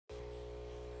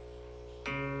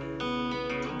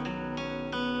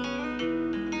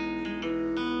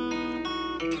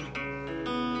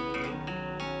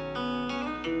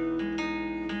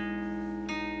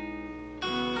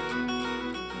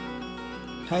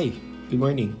Hi, good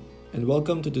morning, and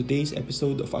welcome to today's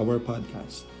episode of our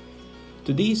podcast.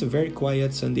 Today is a very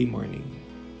quiet Sunday morning,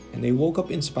 and I woke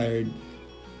up inspired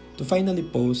to finally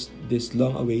post this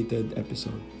long-awaited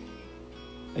episode.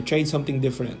 I tried something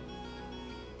different.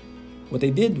 What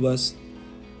I did was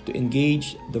to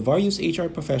engage the various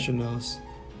HR professionals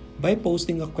by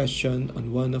posting a question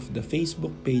on one of the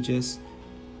Facebook pages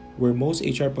where most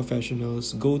HR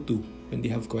professionals go to when they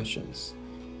have questions.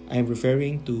 I am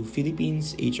referring to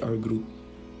Philippines HR Group.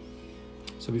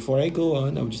 So before I go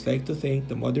on, I would just like to thank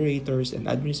the moderators and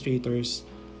administrators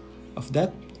of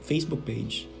that Facebook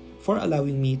page for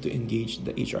allowing me to engage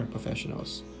the HR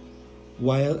professionals.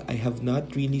 While I have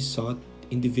not really sought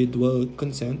individual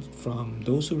consent from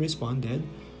those who responded,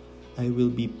 I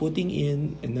will be putting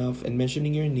in enough and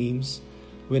mentioning your names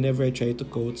whenever I try to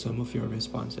quote some of your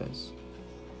responses.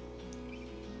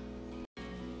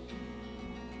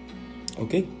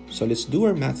 Okay, so let's do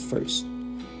our math first.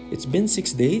 It's been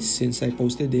 6 days since I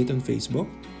posted it on Facebook,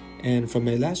 and from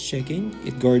my last checking,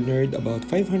 it garnered about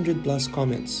 500 plus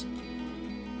comments,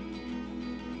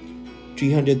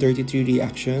 333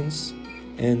 reactions,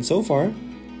 and so far,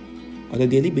 on a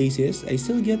daily basis, I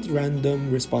still get random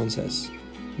responses,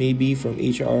 maybe from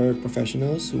HR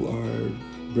professionals who are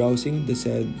browsing the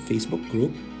said Facebook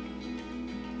group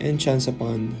and chance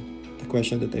upon the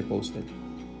question that I posted.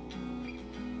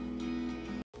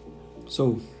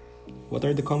 So, what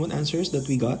are the common answers that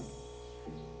we got?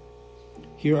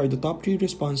 Here are the top 3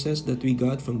 responses that we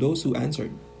got from those who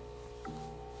answered.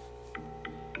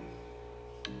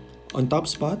 On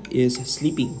top spot is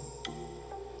sleeping.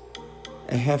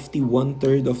 A hefty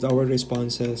 1/3 of our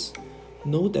responses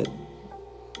noted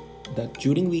that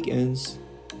during weekends,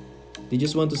 they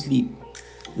just want to sleep,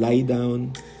 lie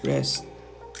down, rest,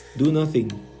 do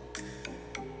nothing.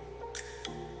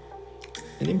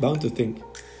 And I'm bound to think,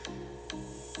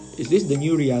 is this the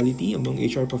new reality among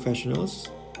HR professionals?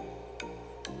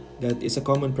 That is a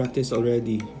common practice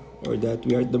already, or that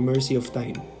we are at the mercy of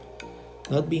time,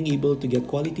 not being able to get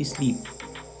quality sleep.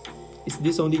 Is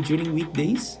this only during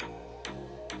weekdays?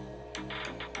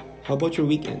 How about your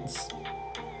weekends?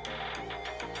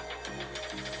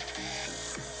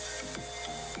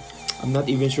 I'm not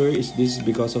even sure is this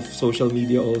because of social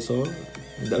media also,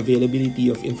 the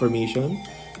availability of information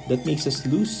that makes us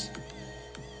lose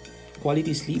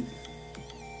quality sleep.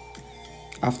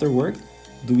 After work,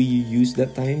 do we use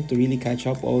that time to really catch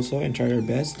up also and try our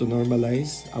best to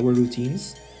normalize our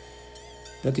routines?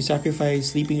 That we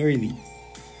sacrifice sleeping early?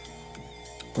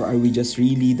 Or are we just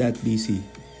really that busy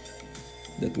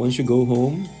that once you go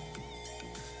home,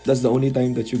 that's the only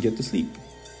time that you get to sleep?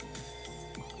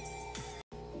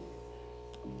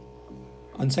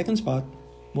 On second spot,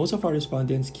 most of our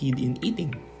respondents keyed in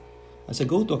eating as a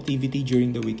go-to activity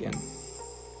during the weekend.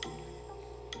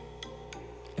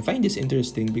 I find this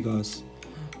interesting because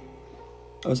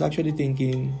I was actually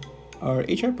thinking, are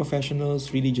HR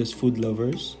professionals really just food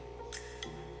lovers?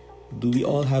 Do we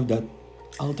all have that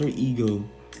alter ego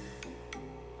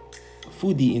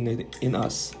foodie in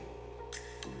us?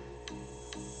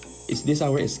 Is this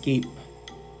our escape?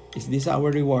 Is this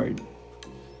our reward?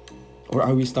 Or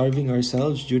are we starving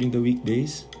ourselves during the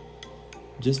weekdays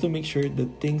just to make sure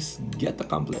that things get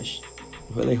accomplished?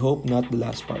 Well, I hope not the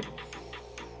last part.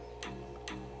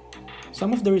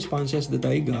 Some of the responses that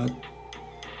I got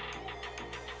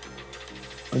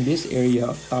on this area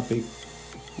of topic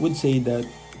would say that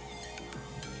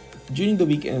during the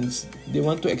weekends, they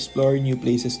want to explore new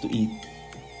places to eat.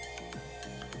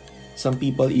 Some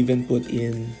people even put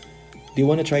in, they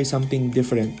want to try something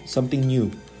different, something new,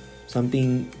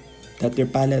 something that their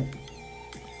palate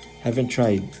haven't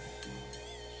tried.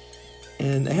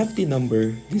 And a hefty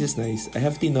number, this is nice, a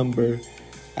hefty number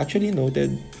actually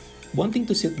noted wanting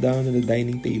to sit down at the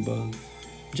dining table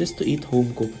just to eat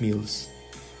home-cooked meals.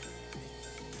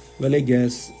 Well, I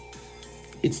guess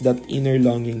it's that inner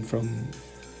longing from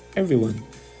everyone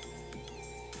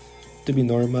to be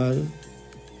normal,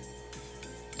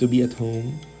 to be at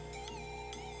home,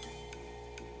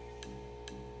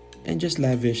 and just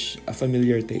lavish a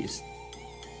familiar taste.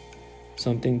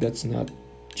 Something that's not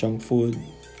junk food,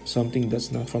 something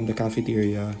that's not from the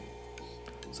cafeteria,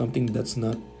 something that's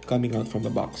not coming out from a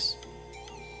box.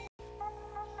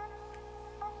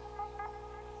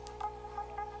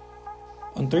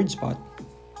 On third spot,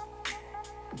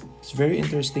 it's very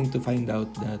interesting to find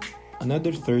out that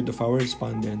another third of our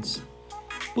respondents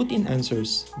put in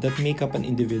answers that make up an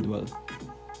individual.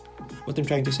 What I'm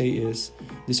trying to say is,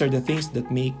 these are the things that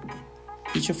make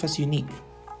each of us unique.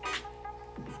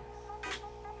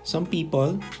 Some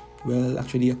people, well,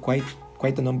 actually quite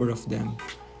a number of them,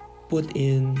 put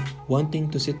in wanting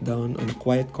to sit down on a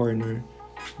quiet corner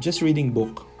just reading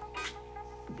book.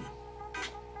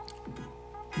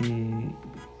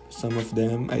 Some of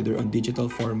them either on digital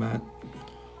format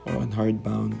or on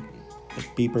hardbound,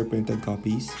 like paper printed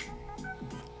copies.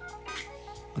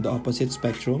 On the opposite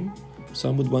spectrum,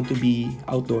 some would want to be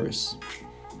outdoors,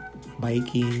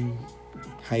 biking,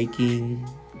 hiking,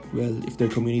 well, if their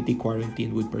community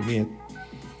quarantine would permit.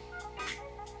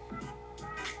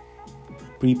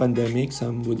 Pre-pandemic,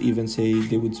 some would even say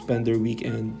they would spend their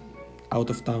weekend out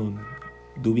of town,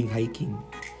 doing hiking,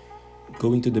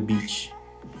 going to the beach,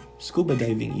 scuba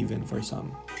diving even for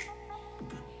some.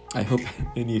 I hope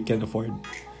many can afford.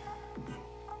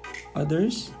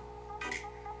 Others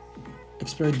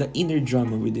explore the inner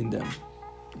drama within them.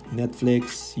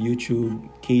 Netflix, YouTube,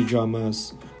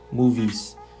 K-dramas,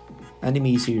 movies,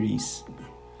 anime series.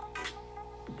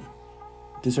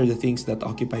 These are the things that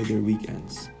occupy their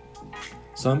weekends.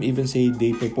 Some even say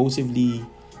they purposively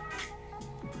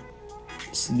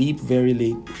sleep very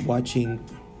late watching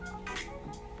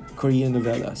Korean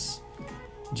novellas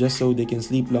just so they can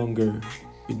sleep longer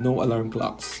with no alarm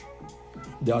clocks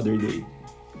the other day.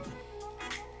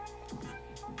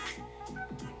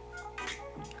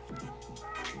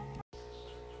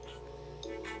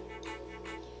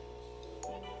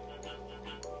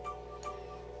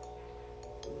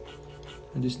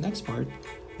 In this next part,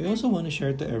 I also want to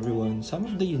share to everyone some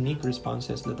of the unique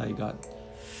responses that I got.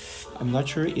 I'm not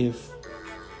sure if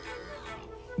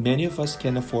many of us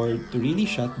can afford to really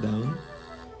shut down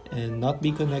and not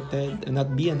be connected and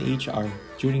not be an HR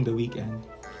during the weekend.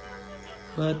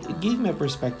 But it gave me a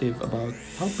perspective about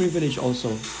how privileged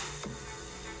also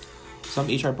some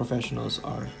HR professionals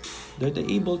are. That they're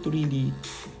able to really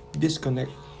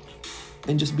disconnect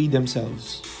and just be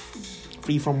themselves.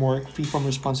 Free from work, free from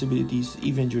responsibilities,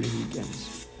 even during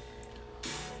weekends.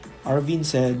 Arvin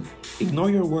said, ignore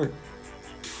your work.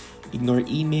 Ignore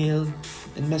email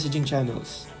and messaging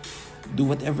channels. Do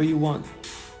whatever you want.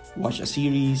 Watch a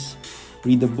series,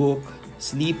 read a book,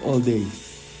 sleep all day.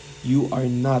 You are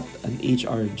not an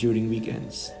HR during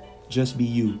weekends. Just be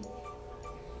you.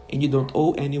 And you don't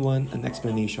owe anyone an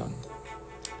explanation.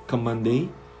 Come Monday,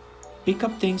 pick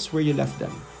up things where you left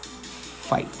them.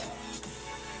 Fight.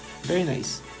 Very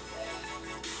nice.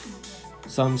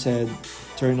 Some said,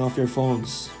 turn off your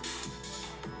phones.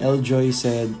 Eljoy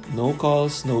said, no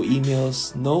calls, no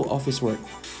emails, no office work.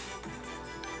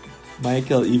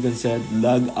 Michael even said,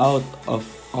 log out of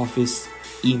office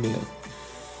email.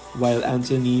 While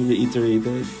Anthony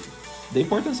reiterated the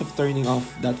importance of turning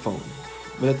off that phone.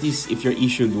 But at least if you're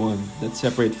issued one that's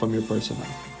separate from your personal.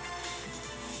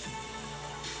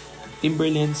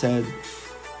 Timberlin said,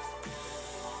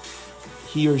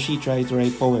 he or she tried to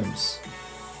write poems.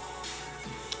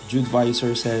 Jude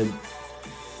Weiser said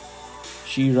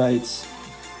she writes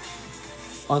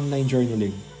online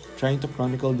journaling, trying to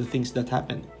chronicle the things that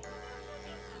happened.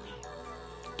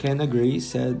 Kenna Gray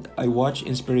said, I watch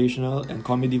inspirational and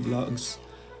comedy vlogs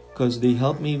because they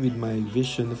help me with my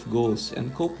vision of goals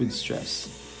and cope with stress.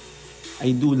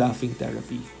 I do laughing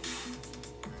therapy.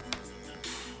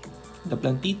 The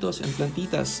plantitos and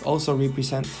plantitas also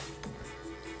represent,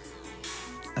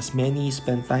 as many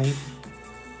spend time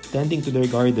tending to their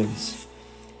gardens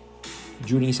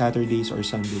during Saturdays or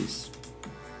Sundays.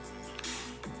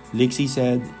 Lixie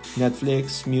said,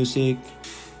 Netflix, music,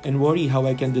 and worry how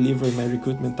I can deliver my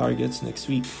recruitment targets next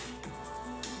week.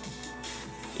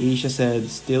 Asia said,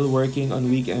 still working on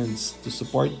weekends to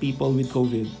support people with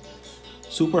COVID.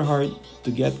 Super hard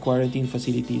to get quarantine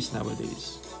facilities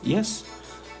nowadays. Yes,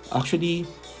 actually,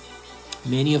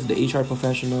 many of the HR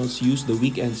professionals use the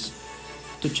weekends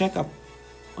to check up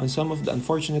on some of the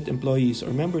unfortunate employees or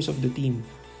members of the team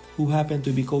who happen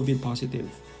to be COVID positive.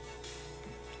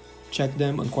 Check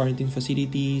them on quarantine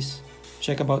facilities,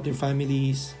 check about their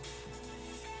families,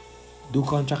 do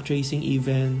contact tracing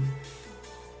even,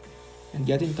 and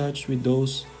get in touch with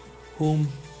those whom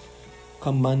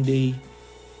come Monday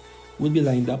will be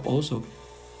lined up also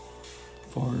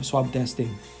for swab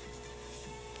testing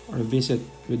or a visit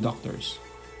with doctors.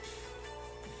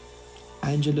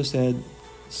 Angelo said,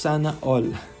 sana all.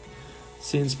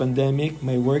 Since pandemic,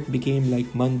 my work became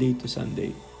like Monday to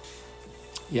Sunday.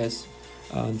 Yes,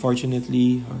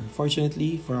 unfortunately, or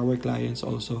fortunately for our clients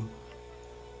also,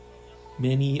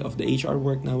 many of the HR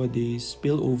work nowadays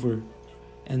spill over,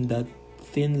 and that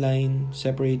thin line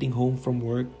separating home from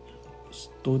work is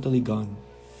totally gone.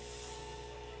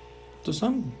 To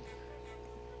some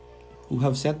who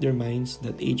have set their minds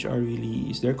that HR really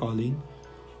is their calling,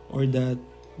 or that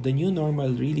the new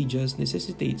normal really just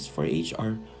necessitates for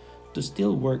HR to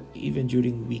still work even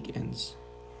during weekends,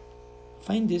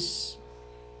 find this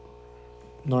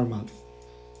normal.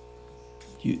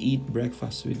 You eat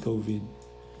breakfast with COVID.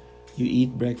 You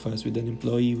eat breakfast with an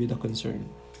employee with a concern.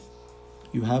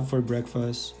 You have for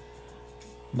breakfast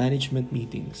management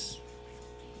meetings,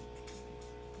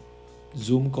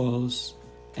 Zoom calls,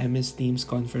 MS Teams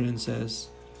conferences,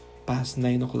 past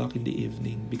 9 o'clock in the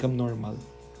evening become normal.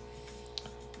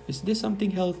 Is this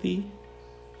something healthy?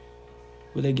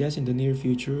 Well, I guess in the near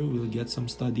future, we'll get some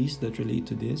studies that relate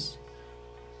to this.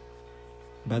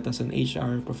 But as an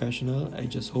HR professional, I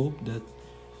just hope that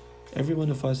every one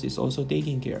of us is also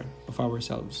taking care of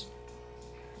ourselves.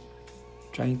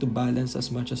 Trying to balance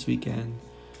as much as we can.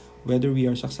 Whether we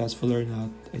are successful or not,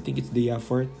 I think it's the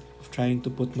effort of trying to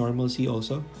put normalcy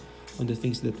also on the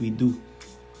things that we do.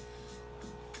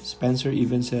 Spencer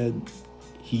even said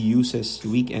he uses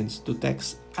weekends to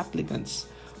text applicants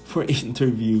for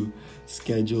interview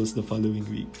schedules the following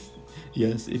week.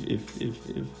 Yes,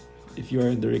 if you are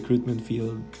in the recruitment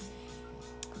field,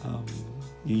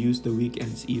 you use the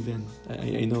weekends even.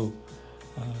 I know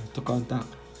to contact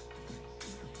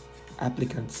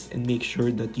applicants and make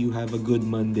sure that you have a good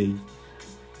Monday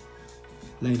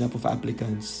lineup of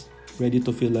applicants ready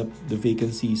to fill up the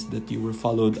vacancies that you were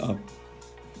followed up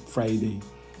Friday.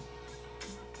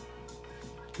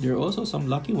 There are also some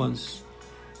lucky ones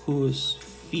whose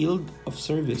field of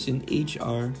service in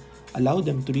HR allow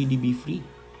them to really be free.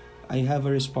 I have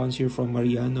a response here from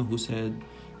Mariano who said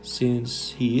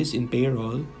since he is in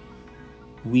payroll,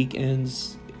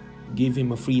 weekends give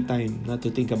him a free time not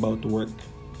to think about work.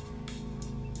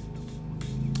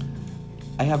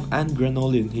 I have Anne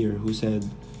Granolin here who said,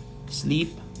 sleep,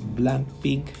 blank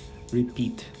pink,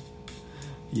 repeat.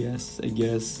 Yes, I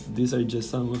guess these are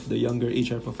just some of the younger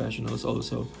HR professionals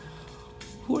also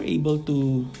who are able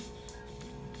to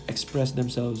express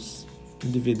themselves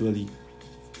individually.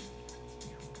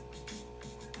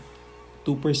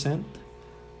 2%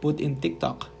 put in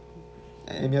TikTok.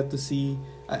 I'm yet to see.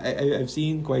 I've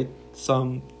seen quite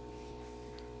some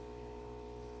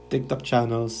TikTok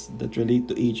channels that relate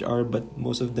to HR, but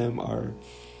most of them are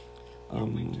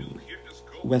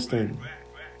Western.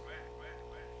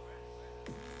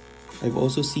 I've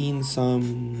also seen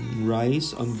some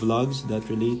rise on vlogs that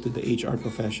relate to the HR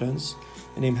professions,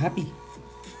 and I'm happily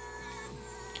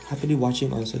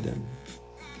watching also them.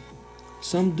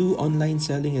 Some do online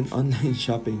selling and online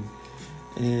shopping,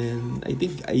 and I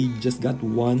think I just got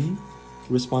one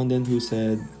respondent who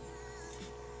said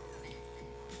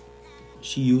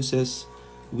she uses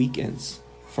weekends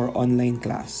for online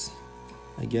class.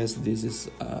 I guess this is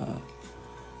a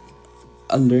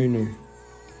learner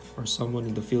or someone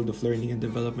in the field of learning and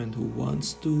development who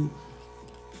wants to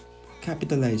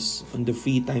capitalize on the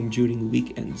free time during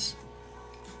weekends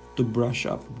to brush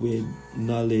up with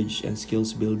knowledge and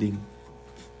skills building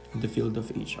in the field of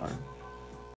HR.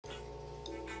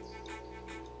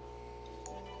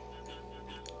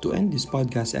 To end this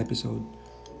podcast episode,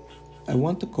 I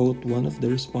want to quote one of the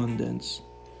respondents,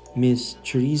 Miss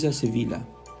Teresa Sevilla,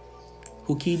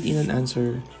 who keyed in an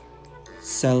answer,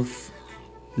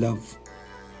 self-love.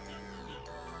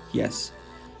 Yes,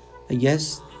 I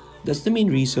guess that's the main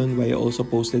reason why I also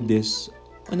posted this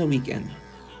on a weekend.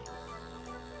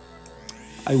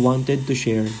 I wanted to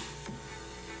share.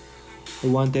 I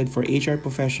wanted for HR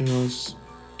professionals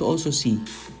to also see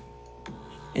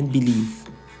and believe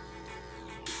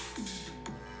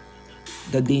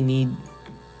that they need,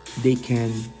 they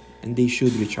can, and they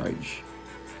should recharge.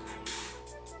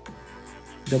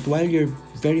 That while you're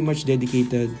very much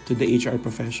dedicated to the HR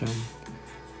profession,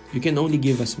 you can only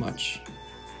give as much.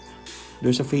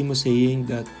 There's a famous saying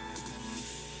that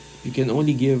you can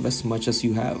only give as much as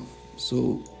you have.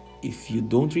 So if you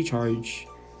don't recharge,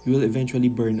 you will eventually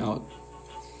burn out.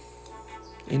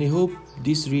 And I hope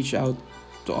this reach out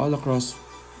to all across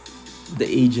the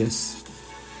ages.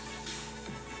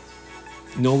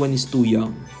 No one is too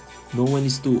young. No one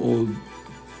is too old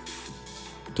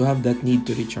to have that need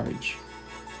to recharge.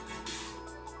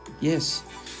 Yes,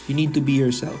 you need to be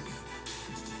yourself.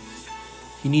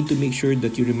 You need to make sure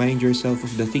that you remind yourself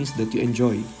of the things that you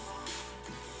enjoy.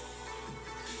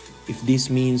 If this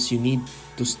means you need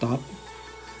to stop,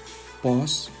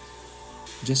 pause,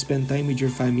 just spend time with your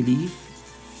family,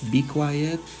 be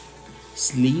quiet,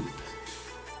 sleep,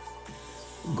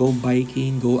 go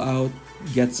biking, go out,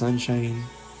 get sunshine,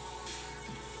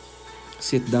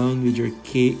 sit down with your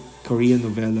Korean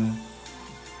novella,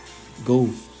 go.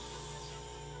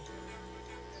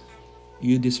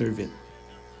 You deserve it.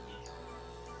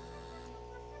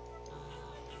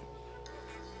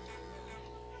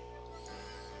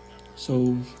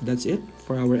 So that's it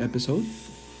for our episode.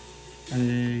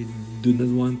 I do not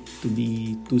want to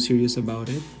be too serious about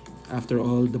it. After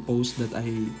all the posts that I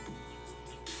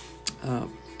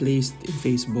placed in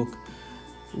Facebook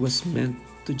was meant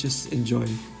to just enjoy,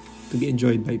 to be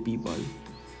enjoyed by people.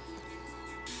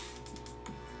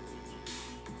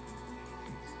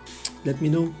 Let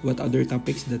me know what other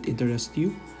topics that interest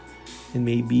you, and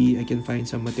maybe I can find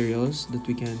some materials that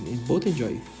we can both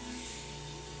enjoy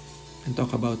and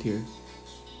talk about here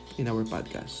in our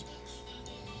podcast.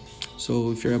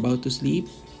 So if you're about to sleep,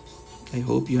 I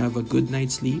hope you have a good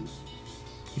night's sleep.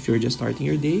 If you're just starting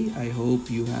your day, I hope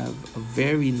you have a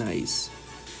very nice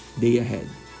day ahead.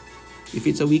 If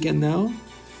it's a weekend now,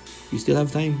 you still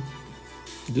have time.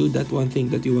 Do that one thing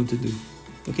that you want to do.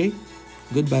 Okay?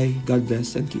 Goodbye, God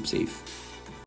bless, and keep safe.